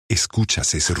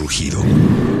¿Escuchas ese rugido?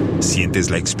 ¿Sientes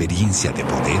la experiencia de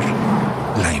poder?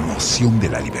 ¿La emoción de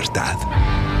la libertad?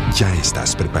 Ya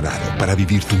estás preparado para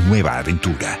vivir tu nueva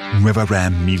aventura. Nueva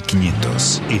Ram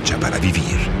 1500, hecha para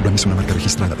vivir. Ram es una marca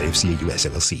registrada de FCA US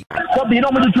LLC.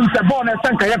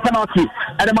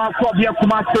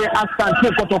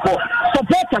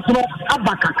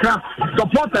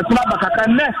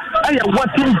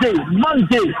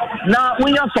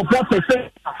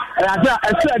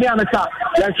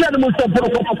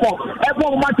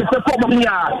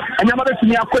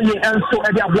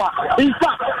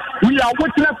 We are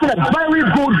witnessing a very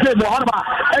good game.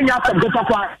 And you have to get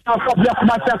up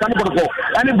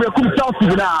and if you come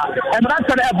Chelsea now, and that's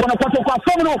a Bonafoto.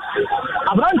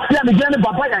 I'm not saying again in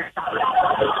Babaya.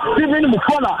 Even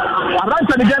Mukola, I'm not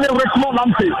saying again in Richmond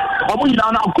Lampy. I'm going to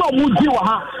Mujiwa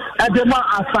and the man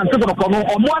as Santiago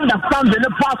or one that stands in the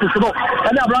passes.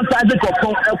 And I'm not saying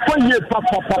a 4 year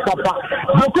papa.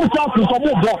 The come Chelsea for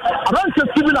more. I'm not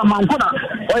saying a Mancona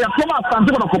or a former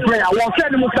Santiago player. I was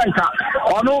saying Musanka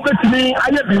or no. To me, I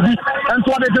have busy, and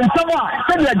so they can someone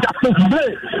send a Justice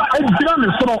Bray and John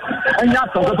so and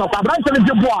Yato, but I'm not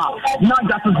Yeboah, not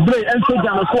Justice Bray and so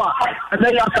John and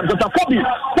they are the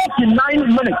 49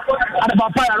 minutes at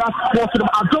about Papaya Sports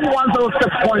of Atom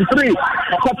 106.3,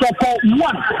 Kotoko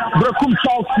 1, Brokum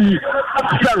Chelsea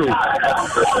 0.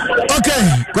 Okay,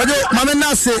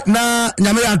 Mamenase na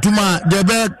Nyamea Tuma, the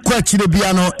bed quachi the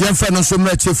piano, Yanfano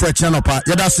Sumrechi for Chanopa,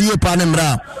 Yadasi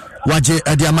Panemra. Waje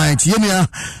Adiamant Yemia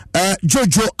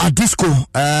Jojo Adisco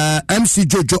MC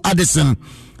Jojo Addison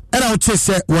and I would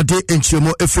say what day in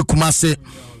Chimo Efe Kumase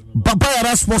Babaya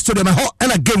Rasmus to them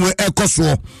and again with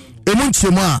Ekoswo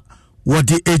Emunchima what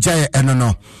day Ejaya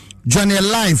Enono Johnny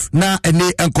live na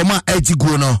ene enkoma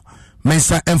ejiguno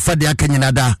mensa emfa de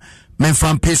akanyenada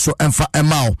menfa peso emfa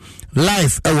emao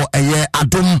live ewo eye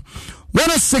adom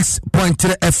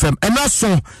 106.3 FM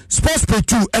Emerson Sports Pay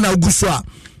 2 and Augustua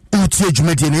utie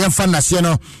jumedi no yemfa nase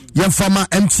no yemfa ma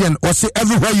MTN or say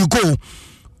everywhere you go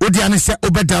odiane se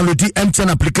obe download the MTN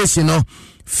application no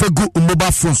fegu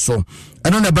mobile phone so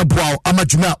eno na beboa ama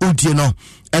juma odie no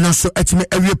eno so etime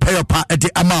every pair pa e de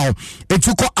amao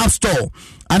etuko App Store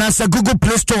and as a Google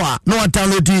Play Store no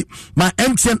download my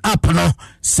MTN app no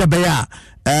sebeya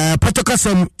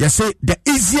patokasem you say the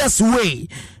easiest way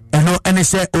eno ene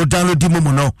se o download di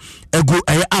momo no egu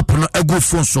app no egu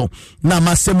phone so na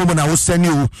ma se momo na wo send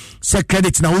you se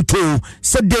credit na wo to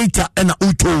se data na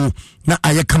wo to na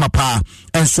aye kama pa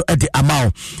enso e de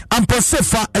amao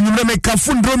amposefa enyumre me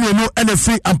kafu ndromi no ene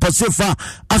free amposefa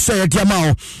aso ye de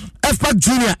amao FPAC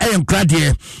Junior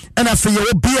enkrade and afi ye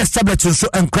wo BS tablet so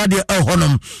enkrade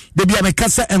honom de bia me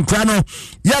kasa enkrano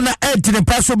ya na edine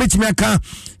paso bitimi aka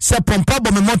se pompa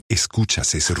bo me.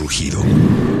 ¿Escuchas ese rugido?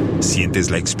 ¿Sientes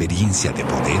la experiencia de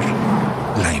poder?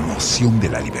 ¿La emoción de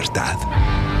la libertad?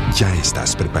 Ya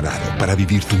estás preparado para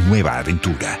vivir tu nueva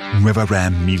aventura. Nueva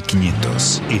Ram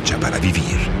 1500, hecha para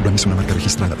vivir. Ram es una marca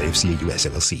registrada de FCA US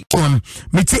LLC.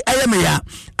 Miti ayameya,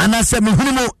 anase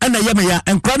mihunimo ana yameya,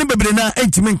 enkwani bebrena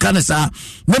entimin kanesa.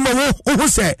 Nemo wo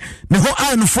se, ne ho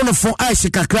ai no fo ai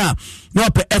shikakra. No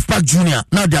pe FPAC Junior,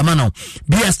 now the mano.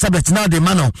 BS tablet now the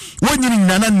mano. When you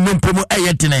nana nempemo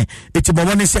ayetine, eti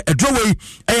bobone se edroway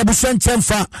ayabusan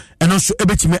chamfa and also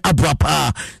ebetime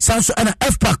abuapa. Sanso ana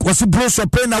FPAC was bro so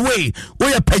paying away.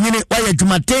 We are penyini why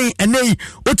jumate and nay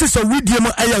what is a widium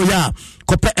ayaya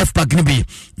kope FPAC nibi.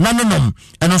 Nanom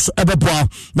and also ebeboa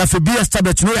na fe BS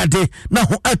tablet no yade na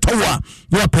ho etowa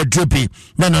no pedrobi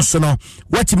nano no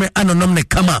what me anonom ne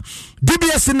kama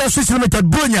DBS in the Swiss Limited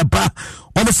Bunya ba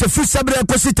almost a free Sabre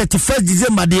 31st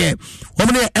December there.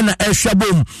 Omne ena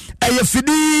eshabum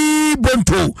ayefidi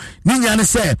bonto ninya ne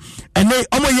se ene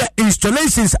omoye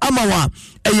installations amawa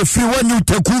ayefiri wanu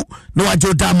taku no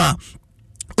ajodama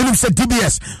unim se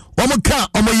DBS omoka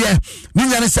omoye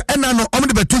ninya ne se ena no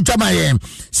omde betu jamaye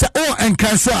se o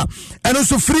enkanso and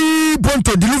also free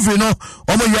bonto delivery no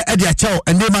omoye edi achao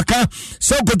ende maka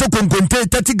se goto konkonte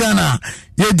 30 Ghana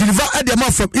ye deliver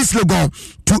adema from East Legon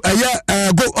to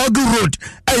go Ogu Road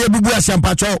bubu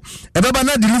asampacho ebeba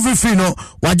na delivery fee no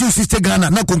waju 60 Ghana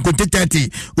na konkonte 30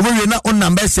 uwe na on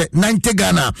number se 90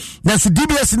 Ghana na so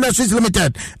DBS na Swiss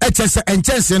Limited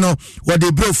chance no what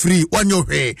they bro free wanyo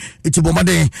he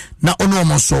itibomade na ono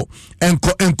omoso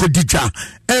enko dija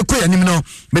enko yanim no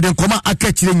me den koma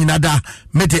akachire nyinada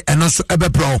me de eno so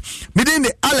ebebro me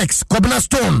de Alex Kobna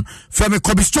Stone from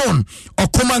Kobe Stone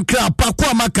okoma kra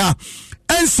pakwa maka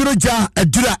ensuroja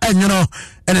adura enyono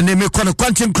ene ne me kono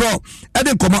kwantin kro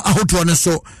eden koma ahoto ne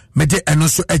so mede eno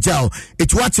so agao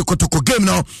it watch kotoko game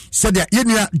no said ya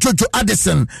yenia Jojo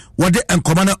Addison wode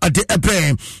enkoma no ade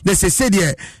ebre they say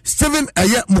there Steven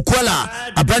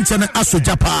Mukwala abranche no aso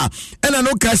japa ena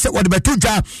no ka se wode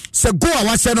betuja se go a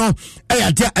wase no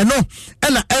eya dia eno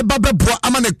ena eba bebo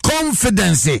ama ne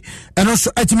confidence eno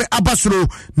so atime abasoro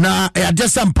na eya dia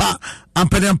sampa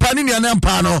ampenempa ni nua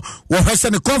mpa no wo hwese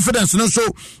ne confidence no so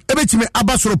ebetime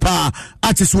abasoro pa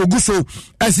atise woguso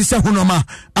asise hunoma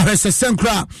ahwese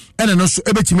senkra ena no so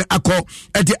ebetime akọ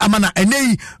ede amana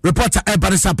enei reporter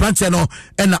ebarisa branche no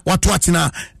ena wato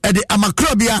achina ede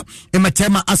amakrobia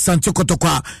emetema asante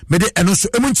kotokwa mede eno so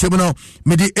emunchemu no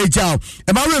mede ejao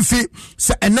emawenfi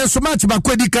se enen so match ba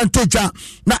kwedi kan toja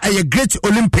na eye great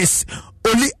Olympics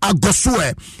Oli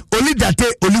Agosue, Oli Date,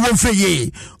 Oli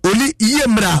Wonfeye, Oli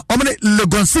Yemra, Omne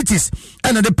Legon Cities,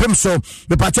 and the Pemso,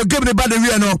 the Pacho Gabriel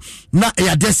Badariano, na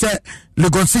Yadese,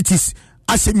 Legon Cities,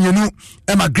 Asim Yenu,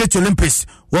 Emma Great Olympics,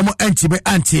 Womo anti,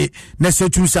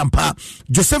 Nesetu Sampa,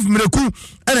 Joseph Miraku,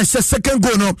 and a second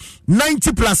goal no,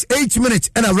 90 plus 8 minutes,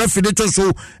 and a referee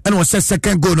so, and was a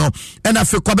second goal no, and I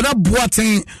feel Kwabena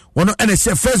Boating, one and a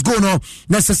first goal no,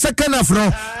 next a second half no,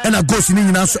 and a ghost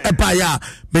in Naso Empire,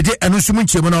 Mede and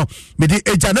Usumunchimono, Mede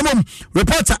Ejanamum,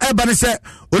 reporter Ebane said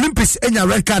Olympics in your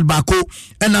red card bako,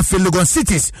 and I feel Legon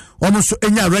Cities, almost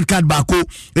in your red card bako,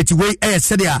 it's way air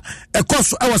sedia, a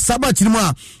course our Sabbath,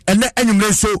 and then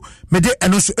any so, Mede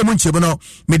and Emunchimono,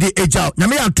 Mede Ejao,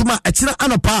 Namia Tuma, Etina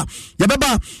Anopa,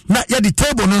 Yababa, na yadi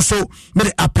table no so,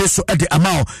 Mede Apeso at the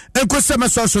Amao, and Kosama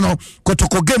Sosono,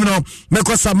 Kotoko Game no,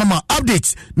 Mekosa Mama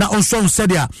updates, na also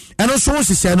sedia, and also was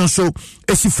said also,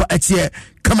 Esifa Etie.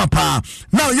 Come up,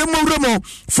 now you move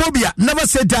phobia never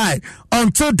say die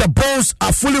until the bones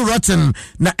are fully rotten.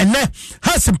 Na ene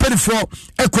has some penny for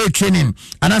equal training,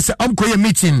 and I say uncle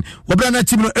meeting. Wabrana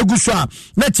team no eguswa,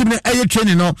 na team no air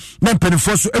training no, na penny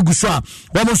for so eguswa.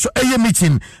 Almost air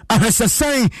meeting. I has a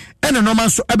saying and a normal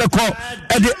so ebeko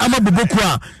ede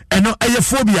amabubukwa and no air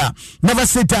phobia never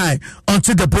say die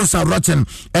until the bones are rotten.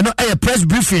 And no air press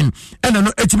briefing and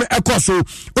no etime ekoso.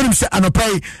 Unim say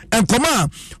anopai and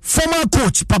command former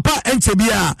coach. Papa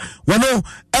Enchebia, wano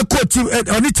echo team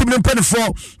oni team mpeni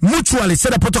for mutually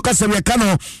said a protocol se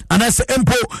kano and I say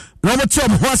empo no mo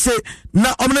chom hwase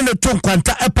na omne ne ton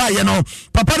kwanta epa ye no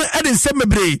papa no edin se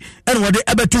mebre en wode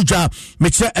ebetuja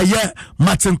meche eye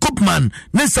Martin Koopman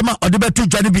ne sama ode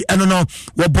betuja ne bi eno no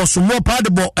wo bosomo pa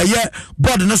de bo eye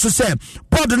board no so se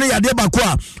board no yade ba ko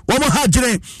a wo mo ha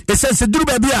gire esense duru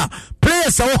ba bia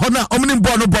players a wo ho na omne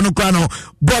board no kwa no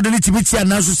board ni tibiti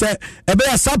ana so se ebe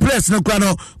ya surplus no kwa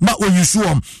no ma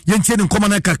oyusuom yentie ne nkoma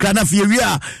na kakra na fie wi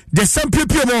a the same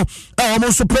people mo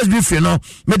almost so press brief no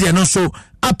media no so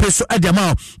apeso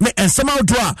adama ne ensema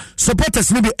odwa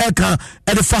supporters ni bi eka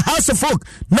at the house of folk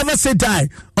never say die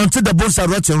until the bones are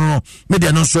rotten no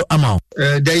media no so amount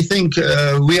they think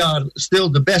we are still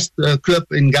the best club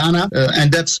in Ghana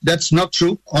and that's not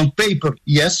true on paper,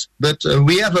 yes, but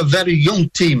we have a very young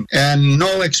team and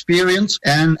no experience,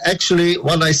 and actually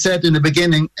what I said in the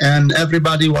beginning and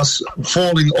everybody was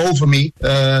falling over me,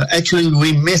 actually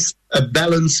we missed a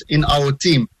balance in our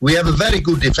team. We have a very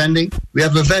good defending, we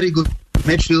have a very good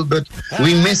midfield, but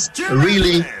we missed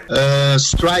really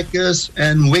strikers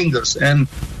and wingers, and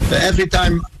every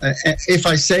time if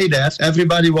I say that,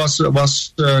 everybody was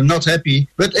not happy,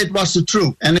 but it was the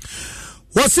truth. And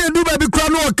what's it do baby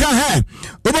crown or kahe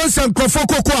ubonsan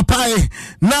kofoko kwa pai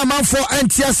na manfo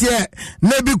antias ye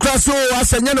na bi kraso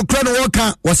asanya no crown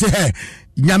worker what's he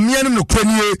nyamia no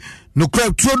kranie no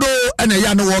crowd trodo and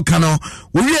ya no worker no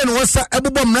we no wasa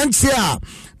ebobom nantia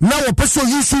na wo peso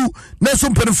yisu na so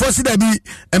perforce da bi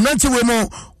emnanti we mo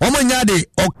o manyade.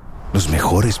 Los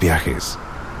mejores viajes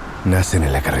nacen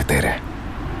en la carretera,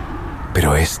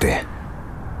 pero este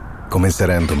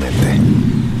comenzará en tu mente.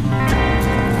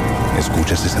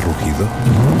 ¿Escuchas ese rugido?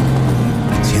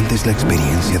 ¿Sientes la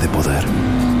experiencia de poder?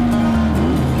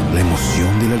 ¿La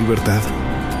emoción de la libertad?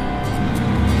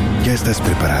 Ya estás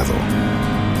preparado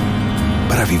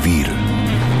para vivir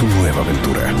tu nueva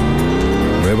aventura.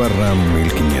 Nueva RAM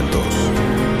 1500.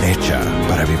 Hecha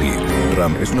para vivir.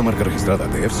 RAM es una marca registrada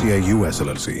de FCI US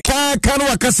LLC. Kanu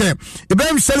Wakase,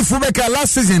 Ibrahim Sheriff Ubeka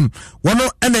last season, one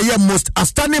of the most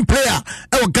outstanding player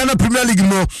ever Ghana Premier League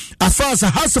no, as far as a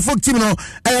House of Folk team no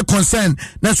are concerned.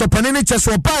 Now so panini chess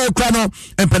or power crano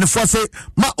and penifose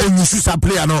ma onyusu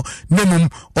player no nemum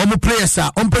omu players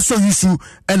are on person yusu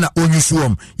and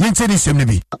onyusuum. Yenteni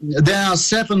semnebi. There are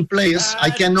 7 players.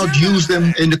 I cannot use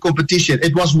them in the competition.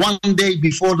 It was one day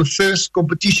before the first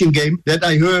competition game that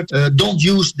I heard don't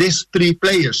use these 3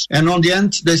 players. And on the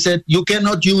end they said you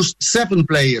cannot use 7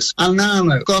 players.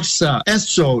 Anana, Corsa,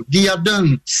 Esso,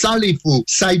 Diadun, Salifu,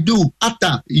 Saidu,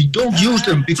 Atta. You don't use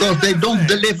them because they don't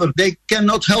deliver. They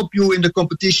cannot help you in the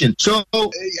competition. So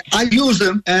I use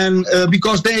them and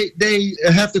because they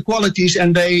have the qualities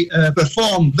and they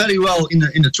perform very well in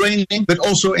the training, but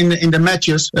also in the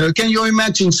matches. Can you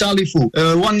imagine Salifu?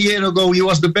 1 year ago, he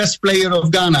was the best player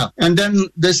of Ghana. And then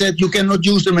they said you cannot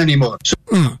use them anymore. So,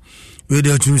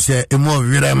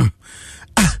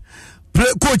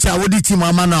 coach, I would team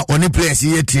Amana on the players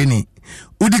here training.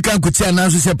 Udika Kutia now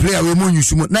say player we mun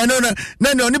yusumu.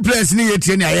 No, only players ni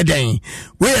training aye den.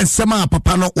 We and sama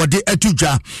papa no ode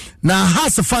etuja. Na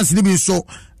has fans ni bi so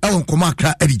e won koma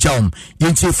kra edi jawm.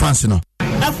 Yenche fans no.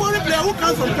 A foreign player who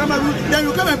comes from Cameroon, then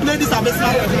you come and play this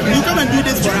Abesna. You come and do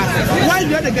this for us. Why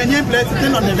you have the Ghanaian players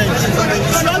sitting on the bench?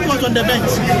 Swag was on the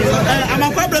bench.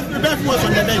 Amakwabra was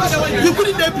on the bench. You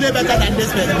couldn't they play better than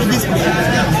this player?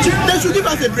 They should give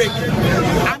us a break.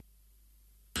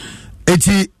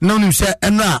 Eti no nim se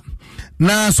enra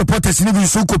na supporters ni bi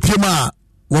so kopiema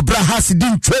wo bra has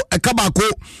din cho ekabako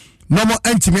no mo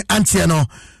antimi antie no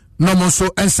no mo so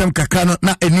ensem kakra no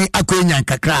na eni akonya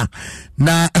kakra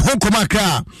na ehon koma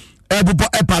kakra ebubo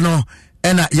epa no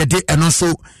ena yede eno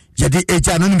so yede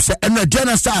eja no nim se enra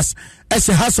Diana Stars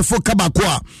ese hasofo kabako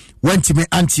a wantimi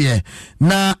antie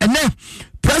na ene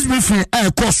press briefing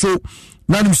koso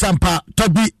na nim sampa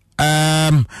tobi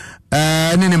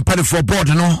in party for board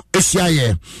no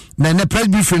ACIA na ne press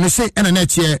briefing say and na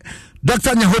che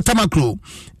Dr. Nyahota Makro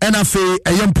and afi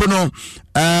ayempo no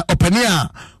openia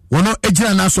wono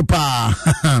ejina na so pa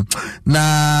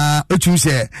na otu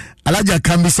se alaja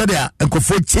kan bi said ya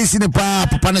enkofo chasing pa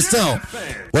papa na still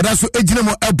wada so ejina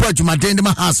mo airport maden de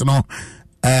ma house no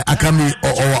akami o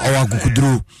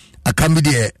akukuduru akambi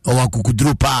de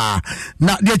owakukuduru pa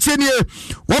na de chenie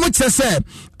wo mo chese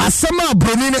asema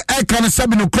broni ne eka ne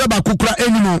sabi no club akukura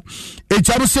enimo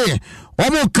echaru say wo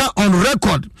mo ka on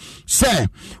record say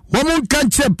wo mo kan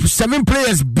chep 7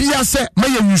 players bia say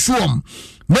maye yusuom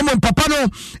Memo papa no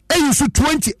use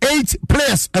 28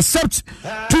 players except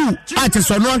 2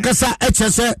 artists on one kasa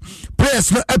HS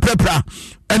players no epepra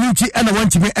anuti and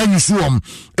want to be unusual.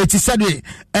 It is said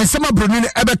and some brunine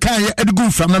ebeka ye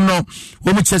edgu from no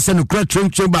wo mo chese no kra train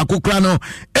ba kokra no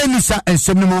enisa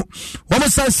ensemu wo mo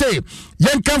say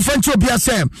yen kan fancho bia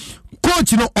say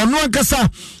coach no on one kasa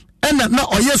and na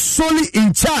oye solely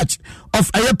in charge of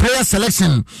a player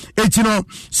selection. You know,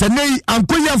 say nay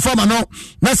ankoya fama no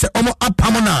na say omo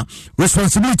apamona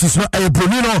responsibilities no a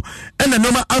Brunino and the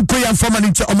normal ankoya fama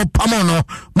ninche omo pamono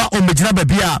ma omejina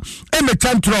babia e me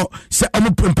tantro say omo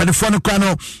mpedefo no kwa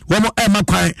no womo e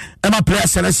makwan e ma player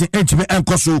selection entime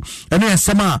enkoso ene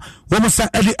ensema womo sa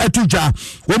edi atuja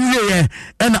womo ye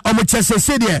and omo chese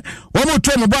se de womo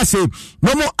to mo base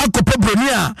womo akopa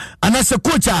Brunia anase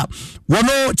coacha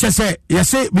wono chese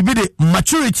yese bibide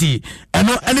maturity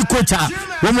eno any coach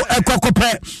womo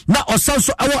ekokope na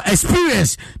osanso our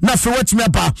experience na fe watime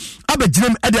ba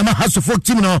abeginem ede ma house folk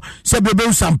team no se bebe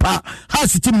usampa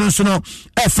house team no so no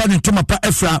e fa ne to mapa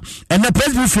efra ena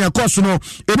president fi course no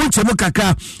ebu chemu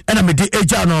kaka ena me de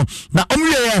eja no na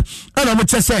omwe ena mo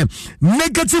chese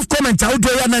negative comment out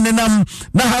there na nenam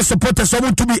na house supporters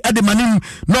omo to be ede manim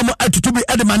no mo atutu be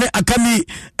ede mane akami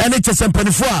ene chese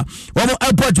mpanifo a womo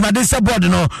airport madesa board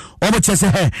no omo chese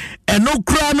he eno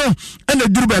kra no ena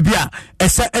duru babia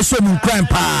ese mu crime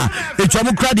pa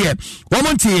etwamu kra de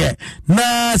womontie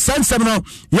na sansem no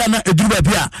ya na eduru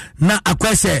babia na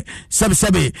akwese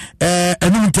sebe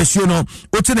enu ntesio no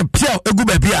otine pia egu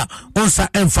babia onsa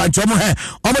emfa ntwamu he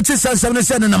omote sansem no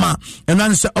se ne nama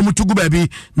enan se omotugu babi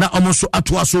na omoso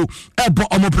atoa so ebo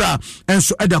omopra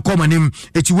enso eda komanim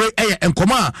etiwe eye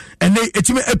enkoma ene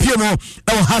etime apie mo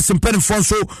ewo hasem penfo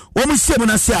so womusiemu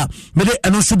na se a mede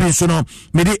eno so bi so no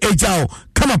mede ejao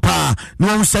kama pa no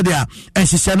one said there and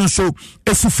she said no so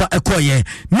esifa ekoye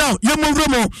now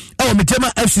yemowromo e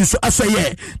metema FC so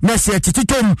asoye na se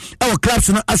tititom e clubs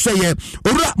no asoye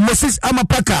ora Moses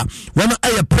Amapaka wono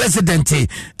aye president e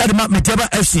de metema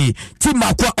FC team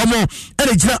akwa omo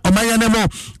e gina omanyane mo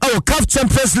e CAF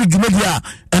Champions League media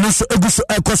eno so eguso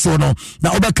ekoso no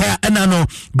na obeka ena no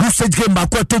group stage game ba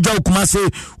kwa toja Kumase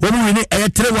wono wini e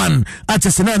 3-1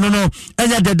 atese na no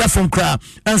enya de dafon kra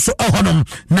enso ahonom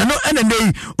na no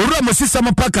ene ora Moses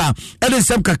Amapaka ene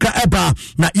sem kakra eba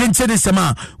na yenche de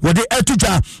sema wode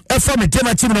etuja efa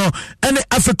metema team no ene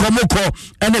Africa moko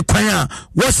ene kwanya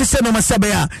wosese no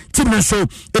masabea team no so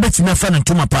ebetima fa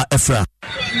ntoma pa efra.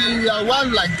 We are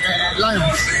one like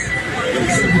lions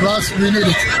because we need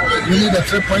it. We need the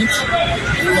 3 points.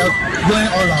 We are going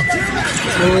all out.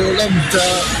 So let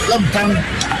me thank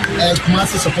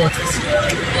Kumasi supporters.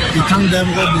 We thank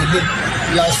them what they did.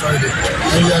 last Friday,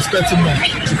 and we are expecting more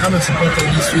to come and support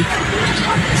us this week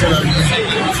so that we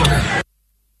win for them.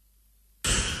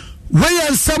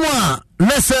 Wayan Samoa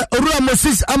Nessa Ura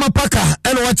Moses Amapaka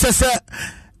and Watchese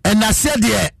and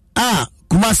Nasedia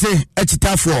Kumase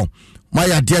Echitafo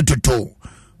Maya dear to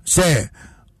say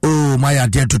oh Maya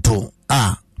dear to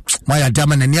Maya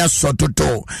Daman and Yas so to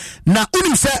na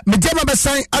unim say Medema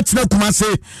Besai Atina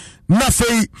Kumase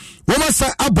Nafe woman say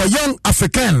Abo young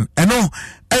African and no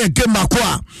a game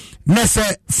Makwa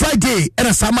Nessa Friday and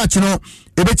a Samachino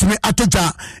Ebetime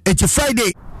Atoja Echi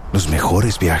Friday. Los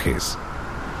mejores viajes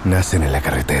nacen en la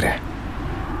carretera,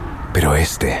 pero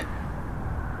este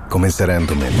comenzará en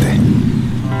tu mente.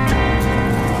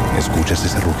 ¿Escuchas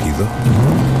ese rugido?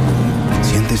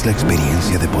 ¿Sientes la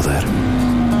experiencia de poder?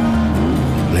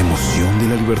 ¿La emoción de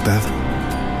la libertad?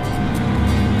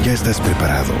 Ya estás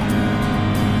preparado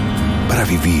para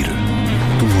vivir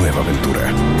tu nueva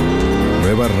aventura.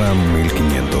 Nueva RAM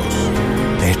 1500,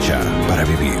 hecha para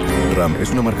vivir. RAM es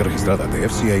una marca registrada de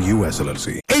FCI US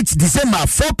LLC. 8 December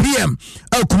 4 p.m.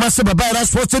 Kumase Babara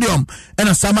Sports Stadium and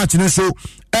a Samach Neso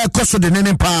Koso de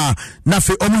Nene Pa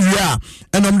Nafe Omuya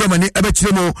and Omdomani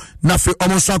Ebechimo Nafe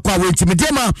Omosakwa Winti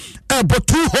Mediama but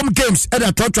 2 home games at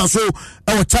a Totra so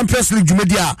our Champions League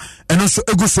Media and also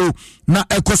Eguso na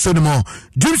Ekoso Nemo.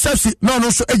 Dream Sepsi no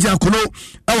also Eja Kono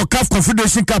our CAF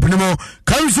Confederation Cup Nemo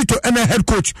Karisito and a head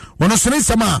coach Wonosene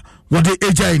Sama what the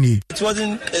Ejaini. It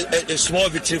wasn't a small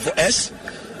victory for us.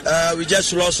 We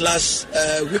just lost last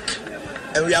week,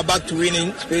 and we are back to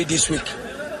winning this week.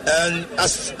 And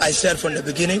as I said from the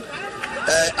beginning,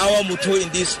 our motto in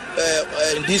this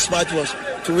match was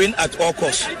to win at all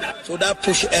costs. So that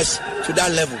pushed us to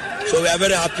that level. So we are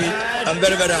very happy. I'm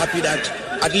very, very happy that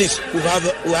at least we have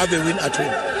a win at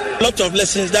home. A lot of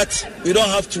lessons that we don't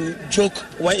have to joke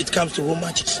when it comes to home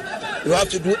matches. You have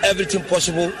to do everything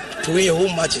possible to win your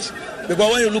home matches.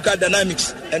 Because when you look at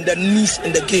dynamics and the needs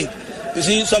in the game, you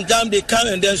see, sometimes they come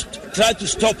and then try to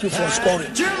stop you from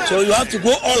scoring. So you have to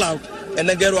go all out and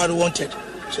then get what you wanted.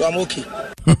 So I'm okay.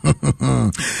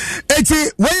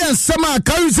 Eti Wayan Sama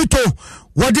Karizito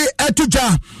Wadi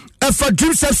Etuja for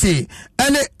Dream FC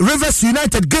and Rivers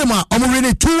United game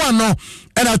Omwini 2-1 no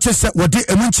and I just said Wadi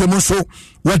Emunche Muso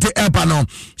Wadi Ebano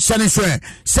Shaniswe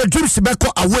said Dreams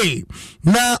Beko away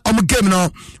na game no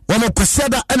Wamo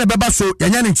Kwaseda and Bebaso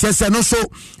Yanyan Chesa no so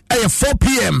 4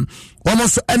 p.m.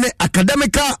 almost any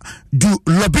academica du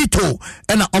lobito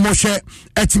and almost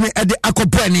etimi ede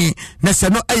akopani nese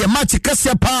no eye match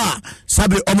kasia pa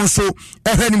sabe almost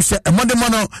ehrenim se emode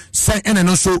mono sai ene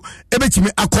no so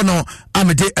ebetimi akono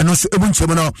amede eno so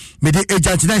ebunchemo no mede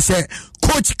agent na se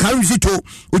coach Karizito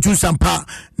uchu sampa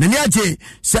nani aje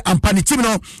se ampani team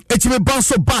no etimi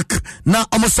bounce back na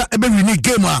almost ebe win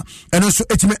game a eno so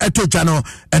etimi etoja no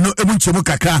eno ebunchemo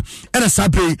kakra ene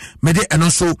sabe mede eno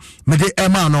so mede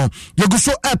ema no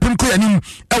Yeguso Epimko Yanim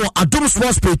Ewa Adom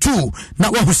Sports Pay 2 na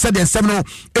wahu said and semino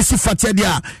esi fatia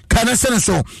dia kana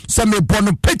seneso seme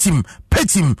bono petim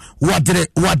wadre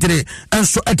and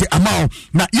so ete amao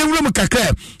na yewrem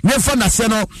kakra yemfa na se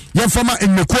no yemfa ma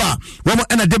enmekua womo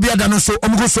ena debia da no so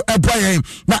omgo so eboyen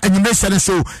na animation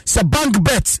so se bank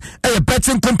bet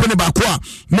betting company ba kwa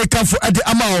make am for ede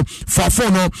amao for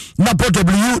phone no na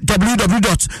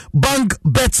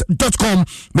www.bankbet.com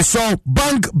me so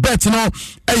bank bet no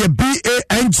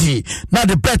BANG na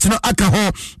the bet no aka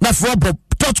ho na for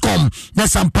 .com na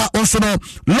sampa also no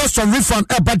loss of refund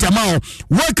about amount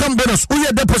welcome bonus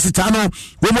uye deposit ano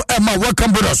we mo ema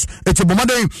welcome bonus eti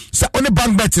bomade sa only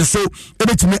bank bet so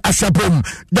ebetimi ashapom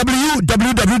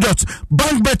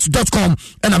www.bankbet.com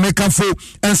and American for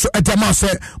and so etama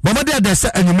say bomade dey say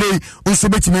anymre also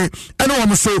betimi eno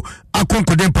wo so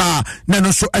akonkode pa na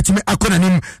no so etimi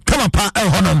akonanim kama pa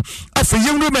honom afa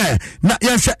yemru me na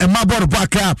yenhwe emabor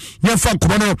baka yemfa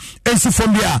kono ensi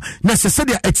fombia na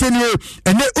sesedia etienie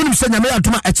ene unim se nyame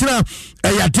atuma ekira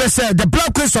ya dress the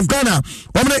Black Queens of Ghana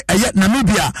womre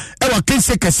Namibia ewa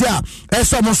kense kesia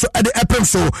eso mo so ede epem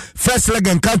so first leg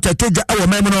encounter toja ewa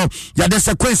memono ya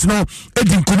desa Queens no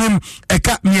edinkunim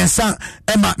eka miensa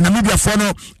ema Namibia fo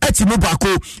no etimi bako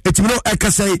etimi no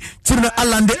ekasai timi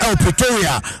alande el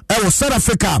Pretoria ewa South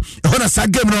Africa hona sa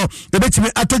game no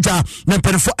ebetimi atoja na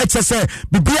perfo etese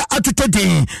bibia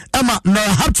atotodin ema na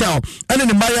haptel ene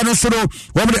ni maya no so no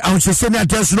womre ahunchese ni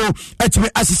atenso no etimi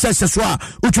asise so a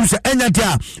uchu se enya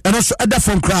dia eno so eda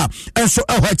fon kra enso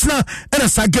ehwachina ena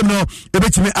sa game no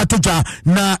ebetimi atoja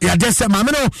na ya dese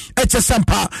mame no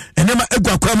echesampa enema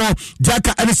egwakwamo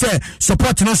diaka ene se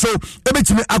support no so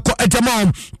ebetimi akọ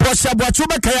edemom posha boachu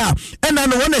bekaya ena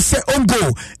no wona se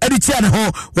ongo editia ne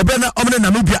ho we be na omne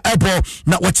Namibia airport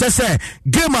na wɔkyɛ sɛ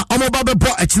game a ɔmo ba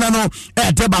bɛbɔ ɛkyina no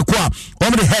ɛyɛ baako a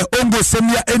ɔmo de ongo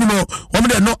semia animo ɔmo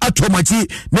de no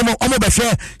atomachi ne mo ɔmo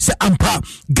bɛhwɛ sɛ ampa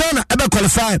Ghana ebe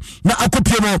qualify na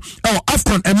akopie mo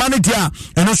AFCON emane dia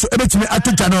eno so ebetimi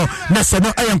atugya no na se no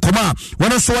ɛyɛ nkoma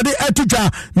wɔn so wɔde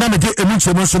atugya na me de emu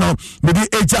nkyɛmu so no me de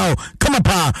agyaw kama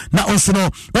pa na onso no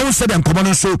wɔn sɛ de nkoma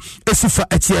no so esifa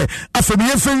ɛkyɛ afɛbi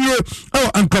yɛfɛwie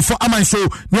ankɔfo aman so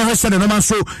ne ho sɛ de no man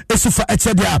so esifa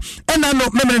ɛkyɛ dia ɛna no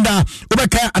memenda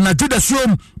obɛka anadu da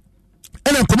suom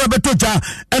ene nkoma beto ja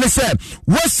ene se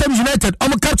West Ham United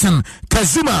captain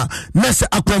Kazuma nese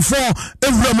akonfo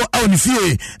ewura mo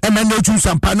awonifie ema na otu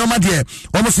sampa no made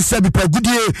omo sese bi pa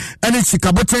gudie ene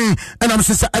sikaboten ena mo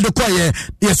sese adekoye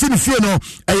yesu ni fie no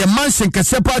eye mansion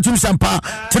kese pa otu sampa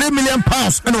 3 million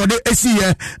pounds ene wode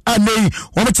esiye anei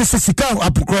omo sese sika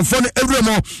akonfo no ewura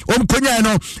mo omo konya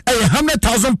no eye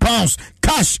 100,000 pounds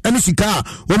cash ene sika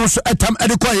omo so etam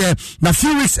adekoye na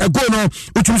few weeks ago no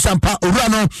otu sampa owura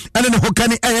no ene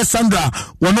Kani Sandra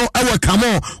wono awa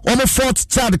kamo omo fourth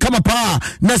child kama pa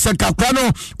nese kakra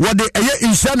no wode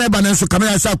inshana eba nenso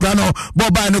kama ya sakra no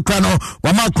boba no kra no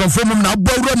wama confirm na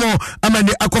bowro mo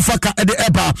amane akofaka ede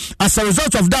eba as a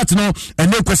result of that no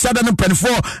ene kwesada no penfo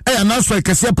announce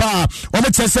kese pa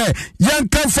omo chese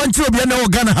yanka fanti obi na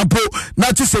Ghana hapo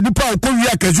na to se nipa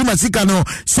okowia Kazuma sika no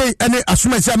say ene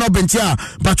asuma sia no bentia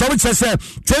but omo chese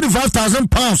 25,000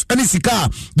 pounds ene sika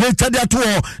ye tade ato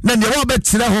na ne wa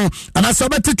betira ho anasa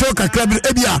betito kakra bi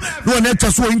ebia no na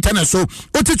taso internet so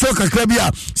otito kakra bi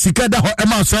a sika da ho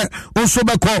ema se onso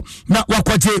beko na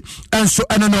wakwaje enso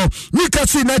eno no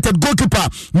Newcastle United goalkeeper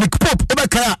Nick Pope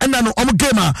obeka ena no om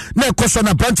game na ekoso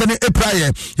na branch ne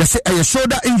epraye yese eye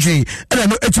shoulder injury ena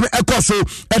no etime ekoso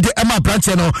e de ema branch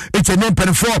no etene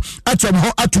penfo atom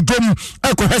ho atudom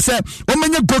ekohese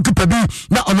omenye goalkeeper bi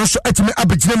na ono so etime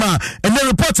abegine ma ene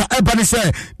reporter ebani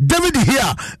se David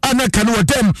here ana kanu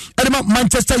dem edema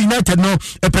Manchester United no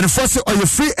e perforce or your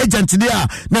free agent there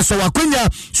na so wakonya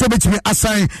so betimi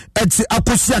assign eti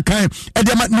akosia kan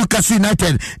edema Newcastle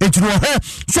United enti no he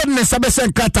so ne sabese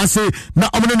nkata se na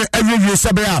omno no awie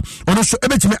sebe a ono so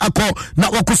ebetimi akọ na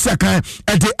wakosia kan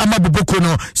ede amaboboko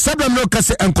no sabram no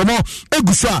kase enkomo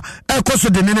eguso a ekoso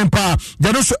de nene mpa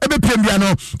de no so ebepiem bia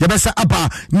no de besa apa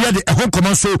ne de ehon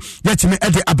komo so yetimi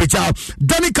ede abeja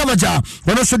Dani Kavaja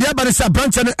ono so de abane sa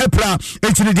branch no epra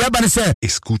enti de abane se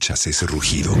escuchas ese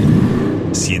rugido.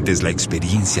 ¿Sientes la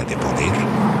experiencia de poder?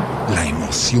 La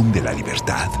emoción de la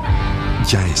libertad.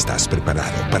 Ya estás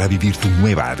preparado para vivir tu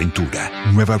nueva aventura.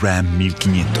 Nueva Ram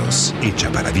 1500,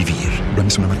 hecha para vivir. Ram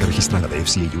es una marca registrada de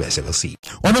FCA US LLC.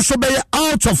 Ono so be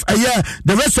out of a year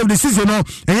the rest of the season no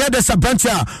and yeah there's a bunch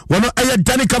wono aye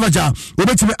Dani Kavaja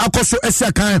obetimi akoso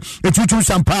esia kan etutu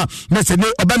sampa na se ne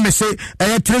obamese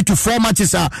aye 3 to 4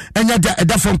 matches enya da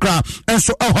edafon kra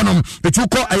enso ahonom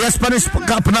etuko aye Spanish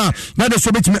Cup na de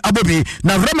so betimi abobi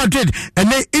na Real Madrid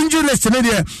ene injury list ne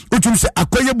de utum se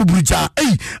akoye buburija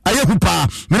aye hupa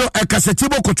meno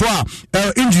ekasetibo kotwa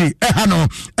injury hano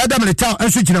edamleta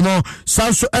enso ginamo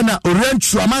sanso ena Orient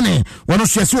Chouamani wono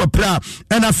so yesi opra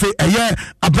ena fe eye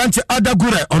abranche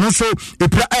adagure ono so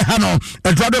epra hano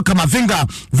Eduardo Camavinga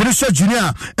Vinicius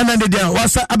Junior ena de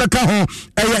wasa abeka ho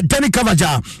eye Dani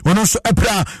Kavaja ono so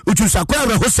epra utusa kwa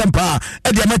rehosempa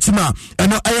ede amatima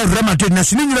eno eye Real Madrid na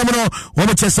sini nyina no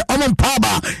wo chese omon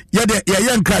paba yede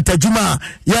ye nkrata juma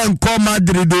ye nko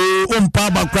Madrid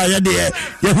paba kwa yede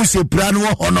ye huse pra no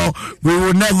hono we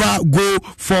will never go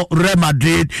for Real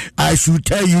Madrid. I should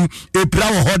tell you epra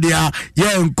wo hodia ye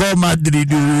nko Madrid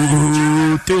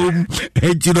tum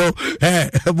you know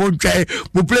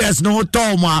we players no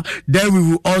toma then we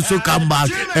will also come back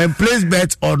and place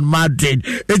bet on Madrid.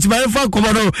 It's my fa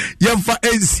komono yemfa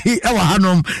NC ewa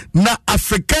hanom na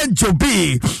African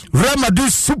Jobi Real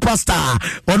Madrid superstar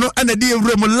ono enedi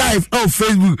ewrem live on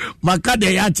Facebook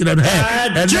makade ya chire no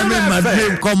and then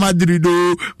Madrid come Madrid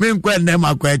do me nkwa nem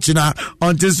akwa china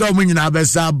until so munyina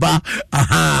besa ba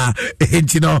aha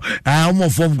you know omo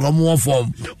form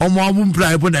omo abum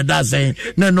pray put that saying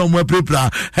no mo prepare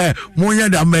monya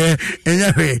da me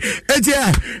enye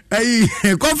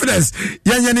etia confidence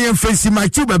yanya ne face my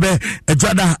two bebe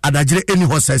ejada adagire eni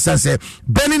hosese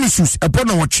burning issues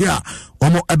ebono woche a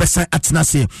omo ebesa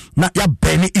atenase na ya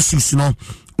burning issues no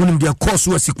unim de course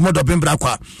we sikmodo bembra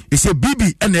kwa ese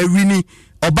bibi na awini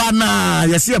obana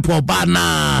yesi epo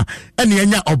obana ene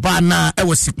yanya obana e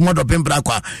we sikmodo bembra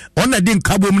kwa ona din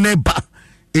kabom ne ba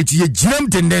eti ye giram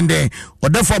dendende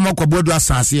odefo makwabo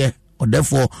asase or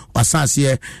therefore wasase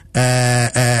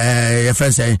ye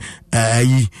fense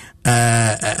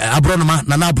abronoma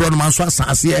na abronoma so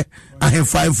asase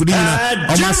ahemfa mfudi na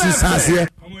o masase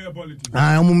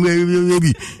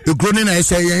Yebi. You groaning, I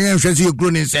say, you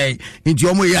groaning, say, into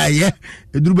your way,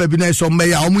 a drew baby nice on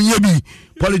Maya, Yebi,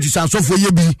 politics and so for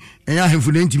Yebi, and I have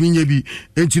for the intimate Yebi,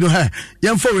 and you know her,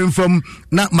 young foreign from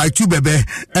not my two baby,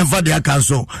 and for their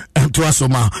council, and to us,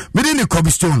 Oma, within the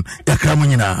cobblestone, the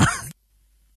Camunina.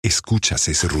 Escuchas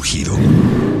ese rugido.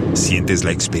 Sientes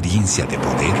la experiencia de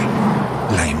poder,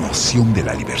 la emoción de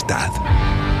la libertad.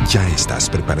 Ya estás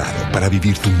preparado para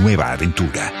vivir tu nueva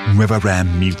aventura. Nueva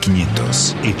Ram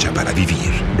 1500, hecha para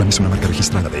vivir. Ram es una marca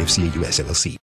registrada de FCA US LLC.